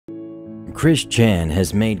Chris Chan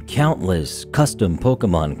has made countless custom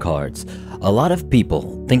Pokemon cards. A lot of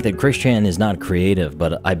people think that Chris Chan is not creative,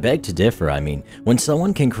 but I beg to differ. I mean, when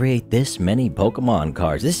someone can create this many Pokemon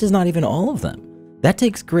cards, this is not even all of them. That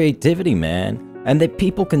takes creativity, man. And that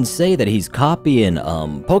people can say that he's copying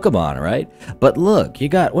Pokemon, right? But look, you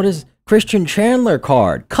got, what is Christian Chandler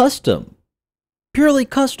card? Custom. Purely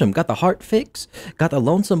custom. Got the Heart Fix, got the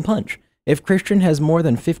Lonesome Punch. If Christian has more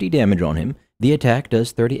than 50 damage on him, the attack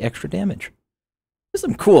does 30 extra damage. There's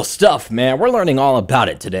some cool stuff, man. We're learning all about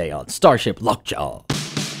it today on Starship Lockjaw.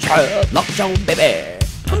 Lockjaw, baby.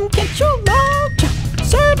 Come get your Lockjaw.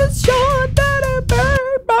 Service your daddy, baby.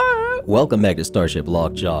 Welcome back to Starship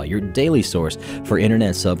Lockjaw, your daily source for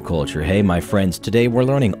internet subculture. Hey, my friends, today we're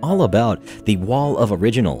learning all about the Wall of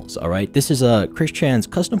Originals, alright? This is Chris Chan's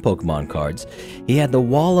custom Pokemon cards. He had the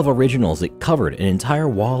Wall of Originals that covered an entire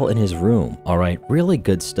wall in his room, alright? Really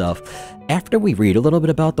good stuff. After we read a little bit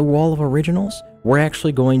about the Wall of Originals, we're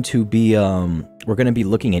actually going to be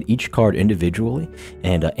looking at each card individually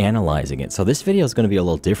and analyzing it. So this video is going to be a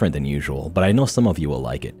little different than usual, but I know some of you will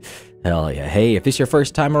like it. Hell yeah. Hey, if it's your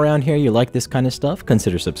first time around here, you like this kind of stuff,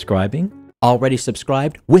 consider subscribing. Already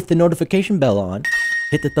subscribed with the notification bell on,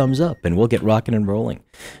 hit the thumbs up and we'll get rocking and rolling.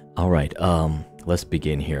 All right, let's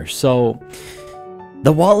begin here. So,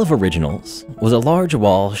 the Wall of Originals was a large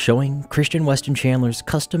wall showing Christian Weston Chandler's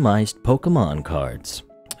customized Pokemon cards.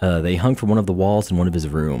 They hung from one of the walls in one of his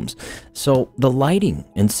rooms. So, the lighting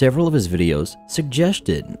in several of his videos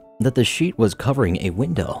suggested that the sheet was covering a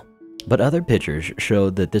window. But other pictures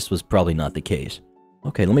showed that this was probably not the case.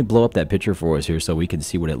 Okay, let me blow up that picture for us here so we can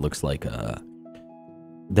see what it looks like.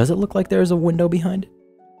 Does it look like there's a window behind it?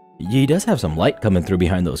 He does have some light coming through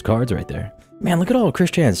behind those cards right there. Man, look at all Chris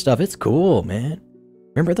Chan's stuff. It's cool, man.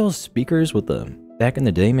 Remember those speakers with the back in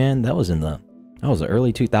the day, man? That was the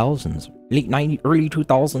early 2000s, late 90s, early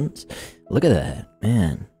 2000s. Look at that,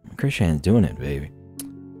 man. Chris Chan's doing it, baby.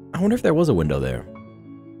 I wonder if there was a window there.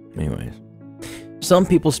 Anyways, some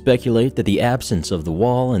people speculate that the absence of the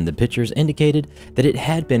wall in the pictures indicated that it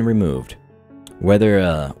had been removed.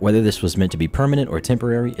 Whether this was meant to be permanent or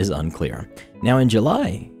temporary is unclear. Now in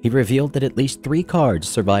July, he revealed that at least 3 cards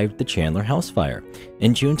survived the Chandler house fire.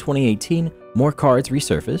 In June 2018, more cards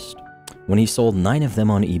resurfaced when he sold 9 of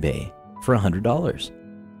them on eBay for $100.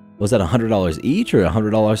 Was that $100 each or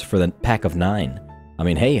 $100 for the pack of 9? I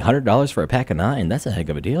mean, hey, $100 for a pack of 9, that's a heck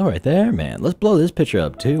of a deal right there, man. Let's blow this picture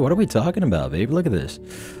up too. What are we talking about, baby? Look at this.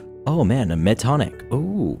 Oh man, a Metonic.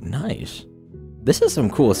 Ooh, nice. This is some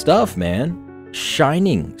cool stuff, man.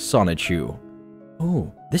 Shining Sonichu.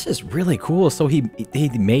 Oh, this is really cool. So he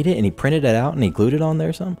made it and he printed it out and he glued it on there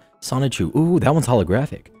or something? Sonichu. Ooh, that one's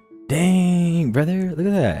holographic. Dang, brother, look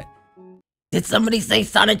at that. Did somebody say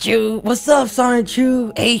Sonichu? What's up,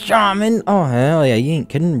 Sonichu? Hey, Shaman. Oh, hell yeah, you ain't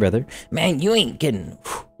kidding, brother. Man, you ain't kidding.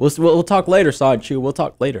 We'll talk later, Sonichu. We'll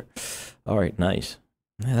talk later. All right, nice.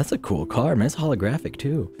 Man, that's a cool card, man. It's holographic,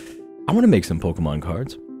 too. I want to make some Pokemon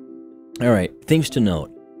cards. All right, things to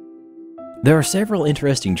note. There are several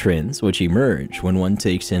interesting trends which emerge when one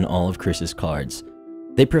takes in all of Chris's cards.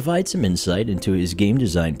 They provide some insight into his game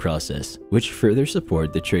design process, which further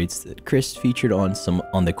support the traits that Chris featured on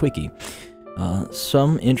the Quickie.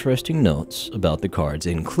 Some interesting notes about the cards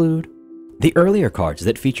include the earlier cards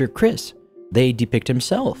that feature Chris. They depict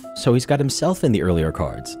himself, so he's got himself in the earlier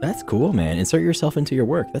cards. That's cool, man. Insert yourself into your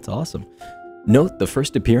work. That's awesome. Note the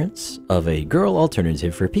first appearance of a girl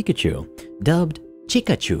alternative for Pikachu, dubbed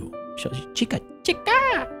Chikachu. Chica,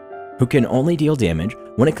 who can only deal damage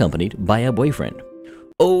when accompanied by a boyfriend.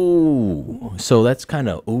 Oh, so that's kind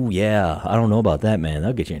of, oh yeah, I don't know about that, man.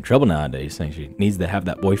 That'll get you in trouble nowadays. Saying she needs to have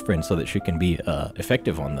that boyfriend so that she can be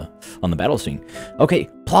effective on the battle scene. Okay,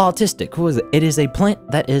 Plautistic. Who is it? It is a plant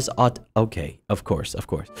that is okay, of course.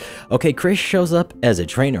 Okay, Chris shows up as a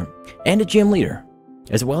trainer and a gym leader,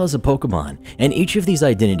 as well as a Pokemon. And each of these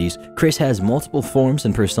identities, Chris has multiple forms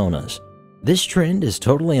and personas. This trend is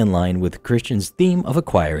totally in line with Christian's theme of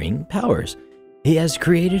acquiring powers. He has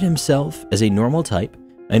created himself as a normal type,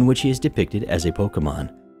 in which he is depicted as a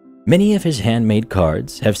Pokemon. Many of his handmade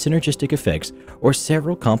cards have synergistic effects or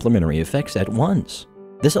several complementary effects at once.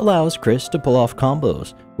 This allows Chris to pull off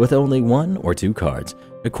combos with only 1 or 2 cards.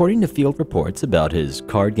 According to field reports about his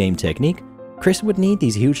card game technique, Chris would need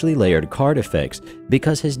these hugely layered card effects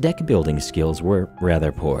because his deck building skills were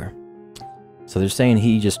rather poor. So they're saying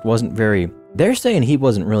he just wasn't they're saying he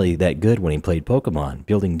wasn't really that good when he played Pokemon,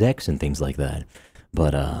 building decks and things like that.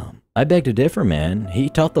 But I beg to differ, man. He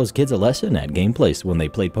taught those kids a lesson at gameplays when they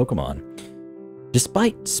played Pokemon.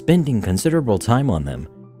 Despite spending considerable time on them,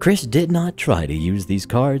 Chris did not try to use these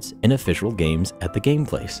cards in official games at the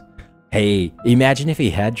gameplays. Hey, imagine if he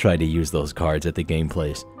had tried to use those cards at the game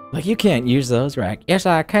place. Like, you can't use those, right? Yes,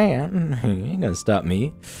 I can. You ain't gonna stop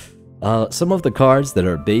me. Some of the cards that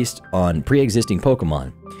are based on pre-existing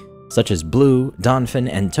Pokemon, such as Blue, Donphin,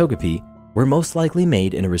 and Togepi, were most likely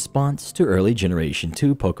made in a response to early Generation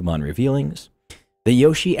 2 Pokemon revealings. The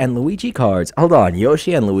Yoshi and Luigi cards. Hold on,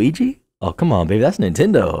 Yoshi and Luigi? Oh, come on, baby, that's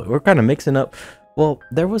Nintendo. We're kind of mixing up. Well,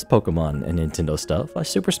 there was Pokemon and Nintendo stuff.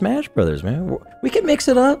 Super Smash Brothers, man. We can mix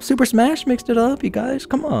it up. Super Smash mixed it up, you guys.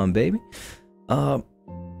 Come on, baby.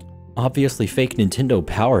 Obviously, fake Nintendo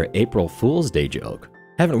Power April Fool's Day joke.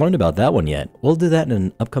 Haven't learned about that one yet. We'll do that in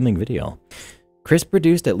an upcoming video. Chris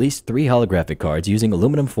produced at least 3 holographic cards using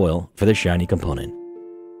aluminum foil for the shiny component.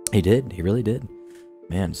 He did. He really did.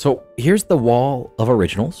 Man, so here's the wall of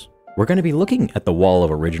originals. We're going to be looking at the wall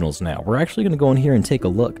of originals now. We're actually going to go in here and take a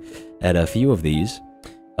look at a few of these.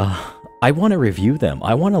 I want to review them.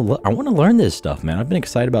 I want to learn this stuff, man. I've been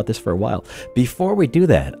excited about this for a while. Before we do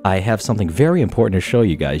that, I have something very important to show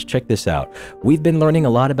you guys. Check this out. We've been learning a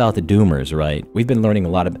lot about the Doomers, right? We've been learning a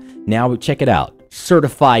lot of... Now, check it out.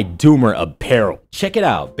 Certified Doomer apparel. Check it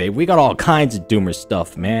out, babe. We got all kinds of Doomer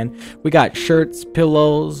stuff, man. We got shirts,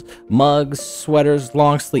 pillows, mugs, sweaters,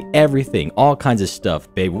 long sleeve, everything. All kinds of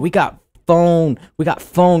stuff, baby. We got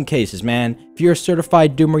phone cases, man. If you're a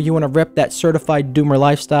certified Doomer, you want to rep that certified Doomer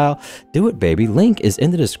lifestyle, do it, baby. Link is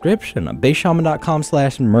in the description on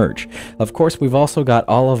BasedShaman.com/merch. Of course, we've also got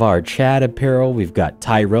all of our Chad apparel. We've got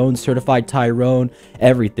Tyrone, certified Tyrone,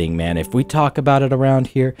 everything, man. If we talk about it around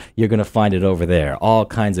here, you're going to find it over there. All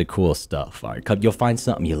kinds of cool stuff. All right, you'll find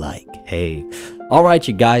something you like. Hey. All right,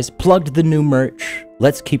 you guys, plugged the new merch.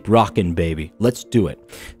 Let's keep rocking, baby. Let's do it.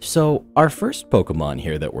 So, our first Pokemon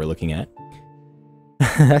here that we're looking at,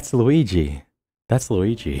 that's Luigi. That's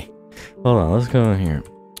Luigi. Hold on, let's go in here.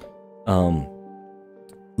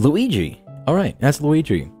 Luigi. Alright, that's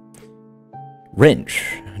Luigi. Wrench.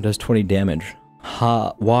 Does 20 damage.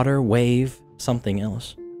 Hot water, wave, something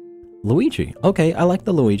else. Luigi. Okay, I like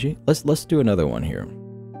the Luigi. Let's do another one here.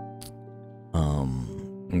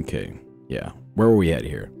 Okay. Yeah. Where were we at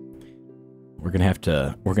here? We're gonna have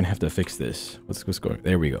to fix this. Let's go.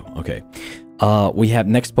 There we go. Okay. We have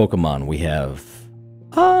next Pokemon. We have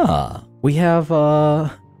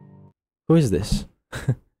who is this?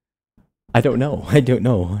 I don't know.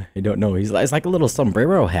 It's like a little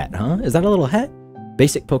sombrero hat, huh? Is that a little hat?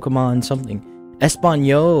 Basic Pokemon something.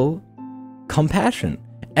 Espanol Compassion.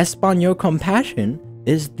 Espanol Compassion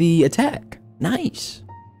is the attack. Nice.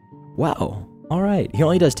 Wow. All right. He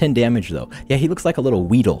only does 10 damage though. Yeah, he looks like a little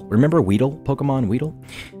Weedle. Remember Weedle? Pokemon Weedle?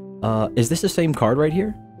 Is this the same card right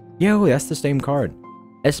here? Yo, that's the same card.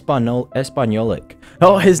 Espanolic.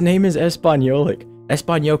 Oh, his name is Espanolic.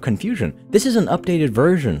 Espanol Confusion. This is an updated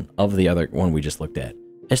version of the other one we just looked at.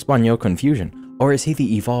 Espanol Confusion. Or is he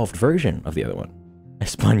the evolved version of the other one?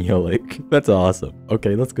 Espanolic. That's awesome.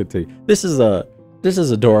 Okay, let's continue. This is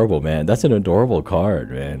adorable, man. That's an adorable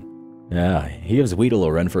card, man. Yeah, he gives Weedle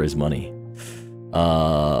a run for his money.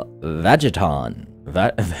 Vageton.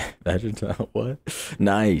 Vageton, what?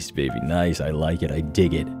 Nice, baby, nice. I like it. I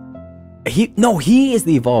dig it. He is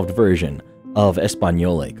the evolved version of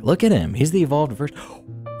Espanolic. Look at him. He's the evolved version.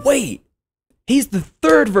 Wait, he's the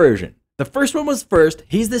third version. The first one was first.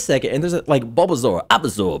 He's the second. And there's like Bulbasaur,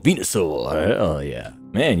 Abasaur, Venusaur. Oh yeah,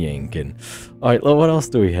 man, you ain't kidding. All right, well, what else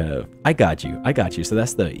do we have? I got you. So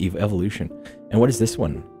that's the evolution. And what is this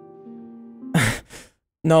one?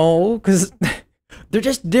 No, because they're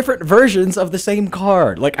just different versions of the same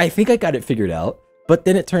card. Like, I think I got it figured out, but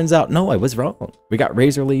then it turns out, no, I was wrong. We got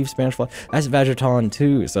Razor Leaf, Spanish Fly. That's Vageton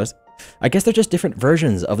too. So I guess they're just different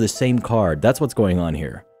versions of the same card. That's what's going on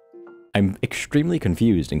here. I'm extremely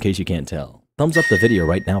confused, in case you can't tell. Thumbs up the video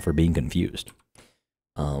right now for being confused.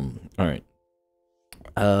 All right.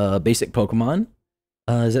 Basic Pokemon.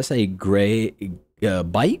 Does that say gray,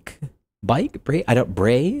 bike? Bray?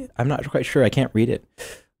 I'm not quite sure. I can't read it.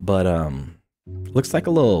 But, looks like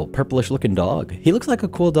a little purplish looking dog. He looks like a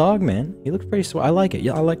cool dog, man. He looks pretty sweet. I like it.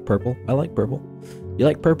 Yeah, I like purple. You like purple?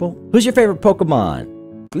 Who's your favorite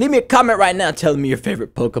Pokemon? Leave me a comment right now telling me your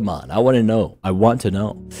favorite Pokemon. I want to know.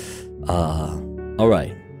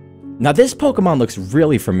 Alright. Now this Pokemon looks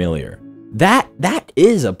really familiar. That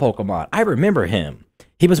is a Pokemon. I remember him.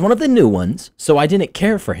 He was one of the new ones, so I didn't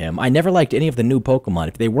care for him. I never liked any of the new Pokemon.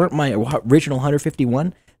 If they weren't my original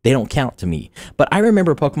 151, they don't count to me. But I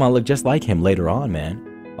remember Pokemon look just like him later on,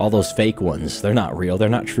 man. All those fake ones, they're not real. They're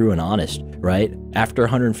not true and honest, right? After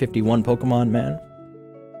 151 Pokemon, man,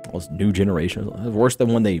 those new generations, worse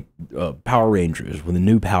than when they, Power Rangers, when the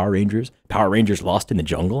new Power Rangers lost in the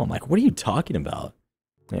jungle. I'm like, what are you talking about?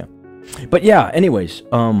 Yeah. But yeah, anyways,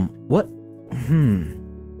 what?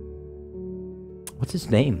 What's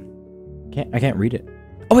his name? I can't read it.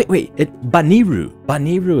 Oh, wait. Baniru.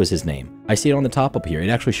 Baniru is his name. I see it on the top up here. It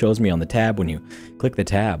actually shows me on the tab when you click the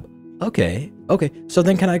tab. Okay. So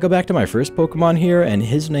then can I go back to my first Pokemon here? And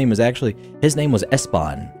his name was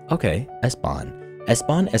Espon. Okay, Espon.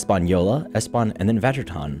 Espanola, Espon, and then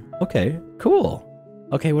Vajerton. Okay, cool.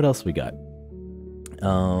 Okay, what else we got?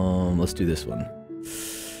 Let's do this one.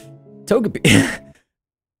 Togepi.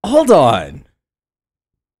 Hold on.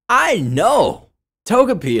 I know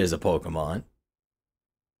Togepi is a Pokemon.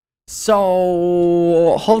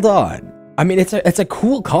 So hold on. I mean, it's a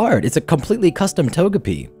cool card. It's a completely custom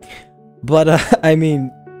Togepi. But I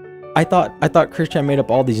mean, I thought Christian made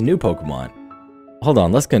up all these new Pokemon. Hold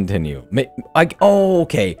on, let's continue.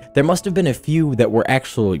 Okay. There must have been a few that were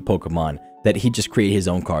actually Pokemon that he just created his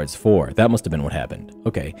own cards for. That must have been what happened.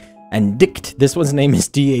 Okay. And Dict, this one's name is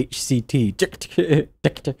DHCT. Dict.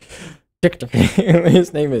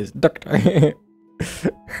 His name is Dict.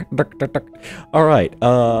 All right.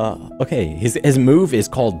 Okay. His move is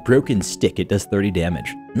called Broken Stick. It does 30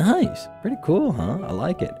 damage. Nice. Pretty cool, huh? I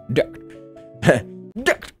like it. Dict.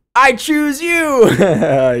 Dict. I choose you.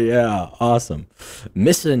 Yeah. Awesome.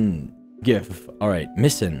 Missin GIF. All right.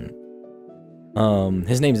 Missin.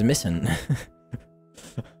 His name's Missin.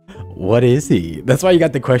 What is he? That's why you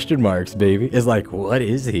got the question marks, baby. It's like, what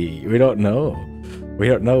is he? We don't know. We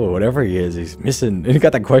don't know. Whatever he is, he's missing. And he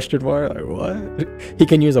got that question mark. Like, what? He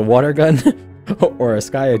can use a water gun or a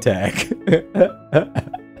sky attack.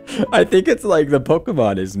 I think it's like the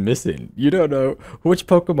Pokemon is missing. You don't know which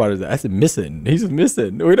Pokemon is that. I said missing. He's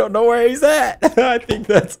missing. We don't know where he's at. I think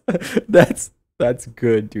that's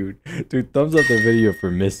good, dude. Dude, thumbs up the video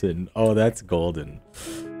for missing. Oh, that's golden.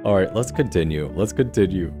 All right, let's continue. Oh,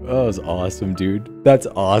 that was awesome, dude. That's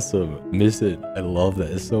awesome. Missing. I love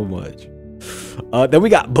that so much. Then we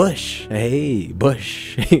got Bush. Hey,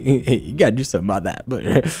 Bush. You gotta do something about that.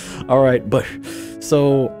 But all right, Bush.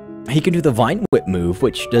 So he can do the Vine Whip move,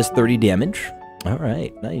 which does 30 damage. All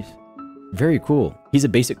right, nice. Very cool. He's a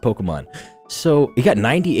basic Pokemon. So he got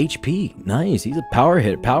 90 HP. Nice. He's a power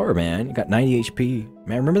man. He got 90 HP.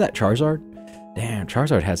 Man, remember that Charizard? Damn,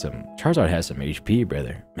 Charizard has some HP,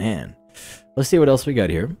 brother. Man. Let's see what else we got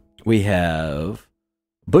here. We have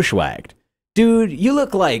Bushwhacked. Dude, you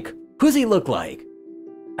look like... Who's he look like?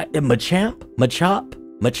 Machop?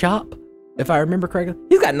 If I remember correctly.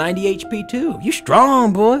 He's got 90 HP too. You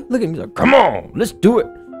strong, boy. Look at him. He's like, come on, let's do it.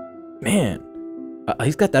 Man.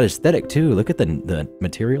 He's got that aesthetic too. Look at the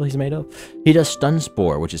material he's made of. He does Stun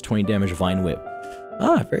Spore, which is 20 damage Vine Whip.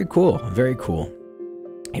 Ah, very cool. Very cool.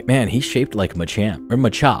 Hey, man, he's shaped like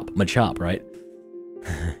Machop, right?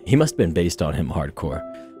 He must have been based on him hardcore.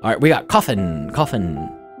 All right, we got Coffin.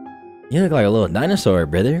 You look like a little dinosaur,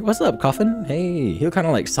 brother. What's up, Coffin? Hey, you look kind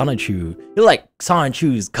of like Sonichu. You're like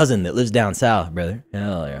Sonichu's cousin that lives down south, brother.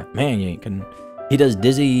 Hell yeah. Man, you ain't couldn't. He does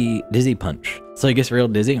dizzy punch. So he gets real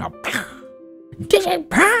dizzy. Dizzy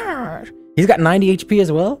punch! He's got 90 HP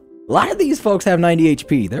as well. A lot of these folks have 90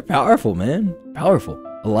 HP. They're powerful, man. Powerful.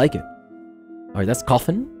 I like it. All right, that's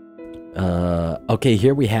Coffin. Okay,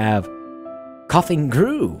 here we have Coffin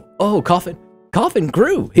grew. Oh, Coffin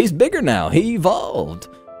grew. He's bigger now. He evolved.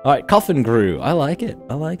 All right, Coffin grew. I like it.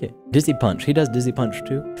 Dizzy punch. He does dizzy punch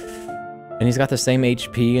too. And he's got the same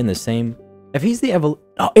HP and the same... If he's the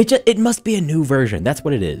it must be a new version. That's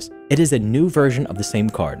what it is. It is a new version of the same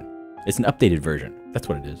card. It's an updated version. That's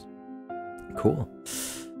what it is. Cool.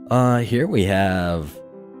 Here we have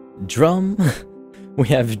Drum. We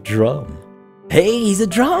have Drum. Hey, he's a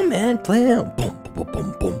drum, man. Play him. Boom, boom,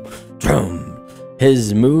 boom, boom. Drum.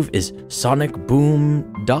 His move is Sonic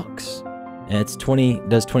Boom Ducks. And it's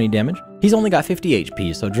does 20 damage. He's only got 50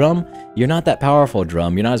 HP. So Drum, you're not that powerful,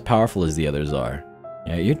 Drum. You're not as powerful as the others are.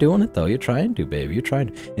 Yeah, you're doing it though. You're trying to, baby. You're trying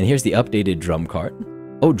to. And here's the updated Drum card.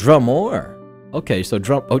 Oh, Drum more. Okay, so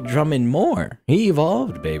Drum and more. He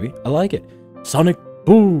evolved, baby. I like it. Sonic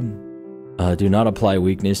Boom. Do not apply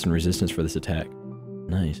weakness and resistance for this attack.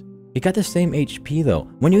 Nice. He got the same HP though.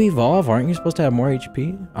 When you evolve, aren't you supposed to have more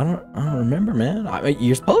HP? I don't remember, man.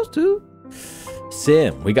 You're supposed to.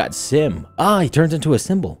 Sim. We got Sim. Ah, he turns into a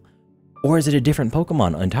symbol. Or is it a different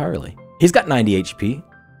Pokemon entirely? He's got 90 HP.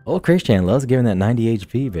 Oh, Christian loves giving that 90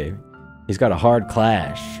 HP, baby. He's got a hard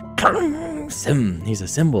clash. Sim. He's a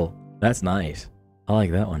symbol. That's nice. I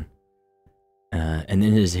like that one. And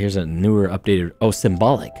then here's a newer updated... Oh,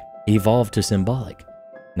 Symbolic. Evolved to Symbolic.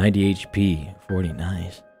 90 HP. 40.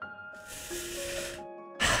 Nice.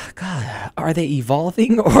 God, are they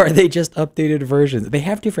evolving or are they just updated versions? They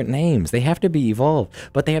have different names. They have to be evolved,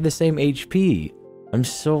 but they have the same HP. I'm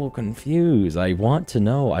so confused. I want to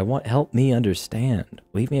know. Help me understand.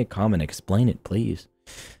 Leave me a comment. Explain it, please.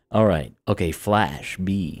 All right. Okay, Flash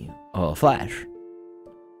B. Oh, Flash.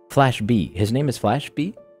 Flash B. His name is Flash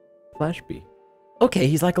B? Flash B. Okay,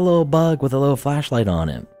 he's like a little bug with a little flashlight on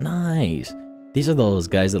him. Nice. These are those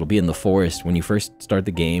guys that'll be in the forest when you first start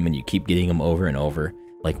the game and you keep getting them over and over.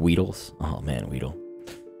 Like Weedles. Oh man, Weedle.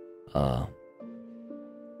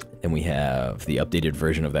 Then we have the updated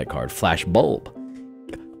version of that card, Flash Bulb.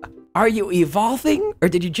 Are you evolving? Or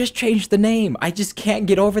did you just change the name? I just can't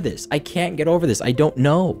get over this. I can't get over this. I don't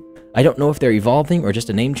know. I don't know if they're evolving or just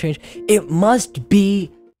a name change. It must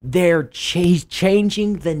be they're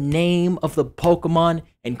changing the name of the Pokemon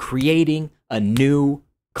and creating a new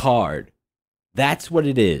card. That's what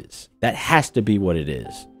it is. That has to be what it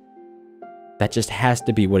is. That just has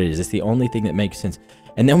to be what it is. It's the only thing that makes sense.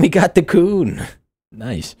 And then we got the Coon.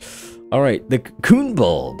 Nice. All right, the Coon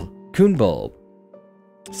Bulb. Coon Bulb.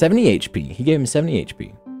 70 HP. He gave him 70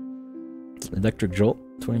 HP. Electric Jolt.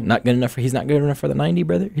 20. Not good enough for. He's not good enough for the 90,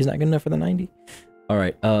 brother. He's not good enough for the 90. All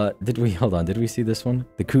right. Hold on. Did we see this one?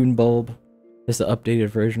 The Coon Bulb. This is the updated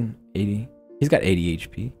version. 80. He's got 80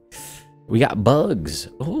 HP. We got Bugs.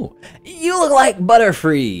 Oh, you look like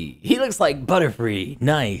Butterfree. He looks like Butterfree.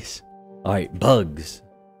 Nice. All right, Bugs.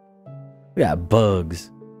 We got Bugs.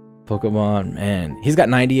 Pokemon, man. He's got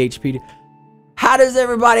 90 HP. How does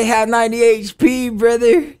everybody have 90 HP,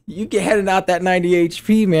 brother? You get heading out that 90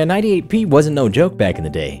 HP, man. 90 HP wasn't no joke back in the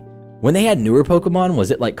day. When they had newer Pokemon, was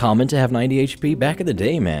it like common to have 90 HP? Back in the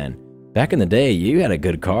day, man. Back in the day, you had a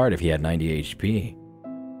good card if you had 90 HP.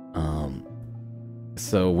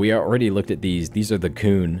 So we already looked at these. These are the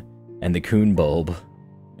Coon and the Coon Bulb.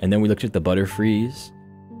 And then we looked at the Butterfrees.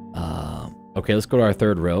 Okay, let's go to our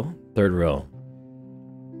third row. Third row.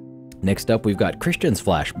 Next up, we've got Christian's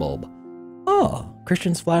Flash Bulb. Oh,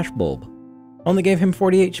 Christian's Flash Bulb. Only gave him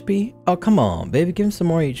 40 HP? Oh, come on, baby. Give him some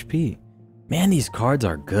more HP. Man, these cards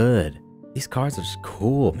are good. These cards are just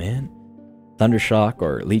cool, man. Thundershock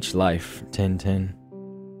or Leech Life. 10-10.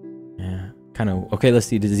 Yeah, kind of. Okay, let's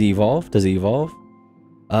see. Does he evolve? Does he evolve?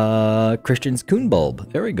 Christian's Coon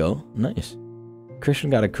Bulb. There we go. Nice. Christian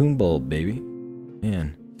got a Coon Bulb, baby.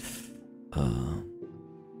 Man.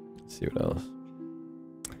 Let's see what else.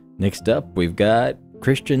 Next up, we've got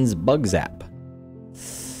Christian's Bug Zap.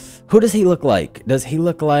 Who does he look like? Does he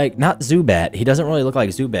look like... Not Zubat. He doesn't really look like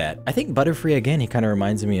Zubat. I think Butterfree, again, he kind of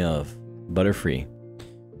reminds me of Butterfree.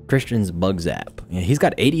 Christian's Bug Zap. Yeah, he's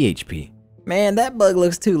got 80 HP. Man, that bug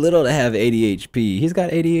looks too little to have 80 HP. He's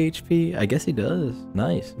got 80 HP. I guess he does.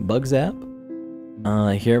 Nice. Bug Zap.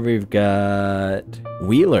 Here we've got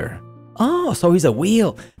Wheeler. Oh, so he's a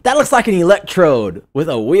wheel. That looks like an electrode with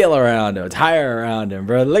a wheel around him, a tire around him,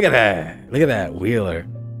 bro. Look at that. Look at that, Wheeler.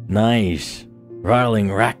 Nice.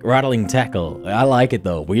 Rattling tackle. I like it,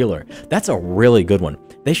 though. Wheeler. That's a really good one.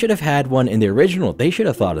 They should have had one in the original. They should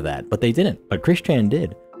have thought of that, but they didn't. But Christian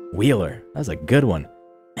did. Wheeler. That was a good one.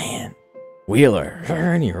 Man. Wheeler.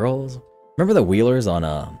 And he rolls. Remember the Wheelers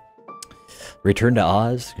on Return to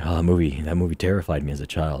Oz? Oh, that movie terrified me as a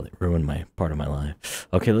child. It ruined part of my life.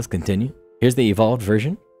 Okay, let's continue. Here's the evolved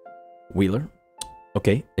version. Wheeler.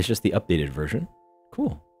 Okay, it's just the updated version.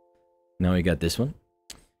 Cool. Now we got this one.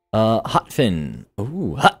 Hotfin.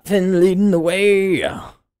 Ooh, Hotfin leading the way.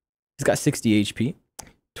 He's got 60 HP.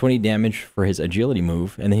 20 damage for his agility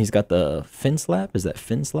move. And then he's got the Fin Slap. Is that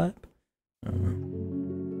Fin Slap?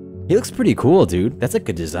 He looks pretty cool, dude. That's a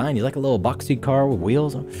good design. He's like a little boxy car with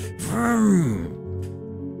wheels.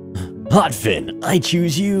 Hotfin, I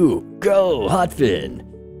choose you. Go, Hotfin.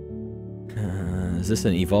 Is this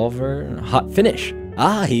an evolver? Hot Finish.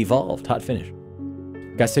 Ah, he evolved. Hot Finish.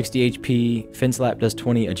 Got 60 HP. Fin Slap does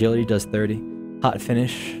 20. Agility does 30. Hot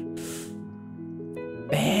Finish.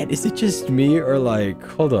 Man, is it just me or like...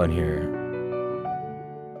 Hold on here.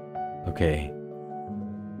 Okay.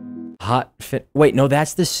 Wait, no,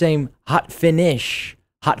 that's the same. Hot Finish.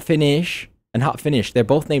 Hot Finish and Hot Finish. They're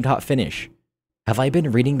both named Hot Finish. Have I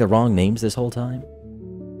been reading the wrong names this whole time?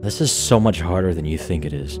 This is so much harder than you think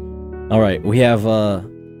it is. Alright, we have,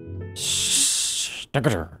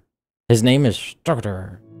 Stucker. His name is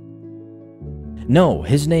Stucker. No,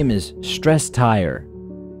 his name is Stress Tire.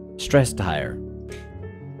 Stress Tire.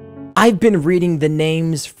 I've been reading the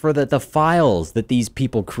names for the files that these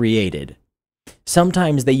people created.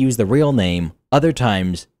 Sometimes they use the real name, other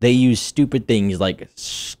times they use stupid things like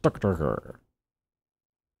Stucker.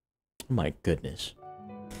 Oh my goodness.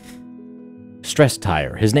 Stress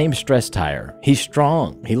Tire. His name's Stress Tire. He's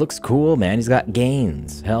strong. He looks cool, man. He's got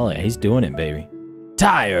gains. Hell yeah, he's doing it, baby.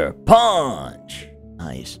 Tire Punch.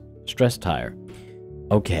 Nice. Stress Tire.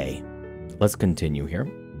 Okay, let's continue here.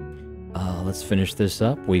 Let's finish this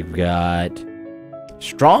up. We've got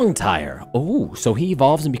Strong Tire. Oh, so he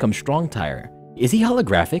evolves and becomes Strong Tire. Is he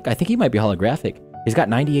holographic? I think he might be holographic. He's got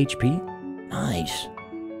 90 HP. Nice.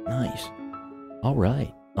 Nice. All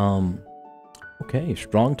right. Okay,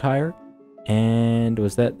 strong tire. And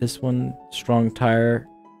was that this one? Strong tire.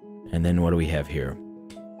 And then what do we have here?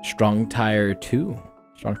 Strong tire 2.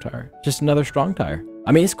 Strong tire. Just another strong tire.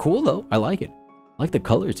 I mean, it's cool though. I like it. I like the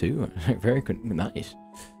color too. Very good. Nice.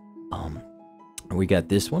 We got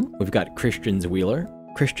this one. We've got Christian's Wheeler.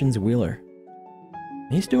 Christian's Wheeler.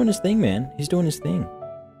 He's doing his thing, man. He's doing his thing.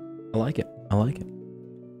 I like it. I like it.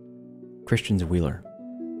 Christian's Wheeler.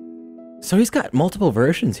 So he's got multiple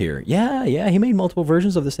versions here. Yeah, he made multiple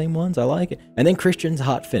versions of the same ones. I like it. And then Christian's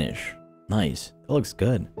Hot Finish. Nice. That looks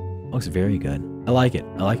good. Looks very good. I like it.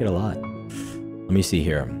 I like it a lot. Let me see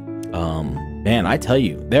here. Man, I tell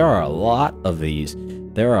you, there are a lot of these.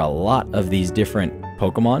 There are a lot of these different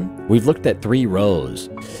Pokemon. We've looked at 3 rows.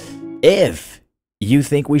 If you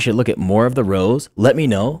think we should look at more of the rows, let me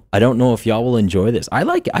know. I don't know if y'all will enjoy this. I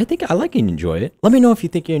like it. I think I like and enjoy it. Let me know if you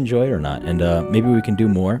think you enjoy it or not, and maybe we can do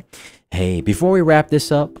more. Hey, before we wrap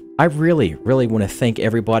this up, I really want to thank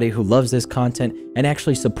everybody who loves this content and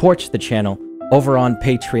actually supports the channel over on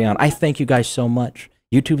Patreon. I thank you guys so much.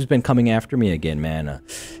 YouTube's been coming after me again, man.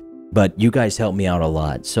 But you guys help me out a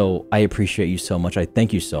lot, so I appreciate you so much. I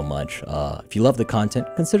thank you so much. If you love the content,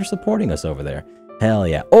 consider supporting us over there. Hell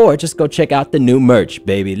yeah. Or just go check out the new merch,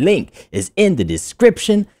 baby. Link is in the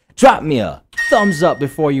description. Drop me a thumbs up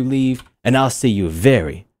before you leave, and I'll see you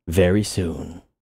very soon.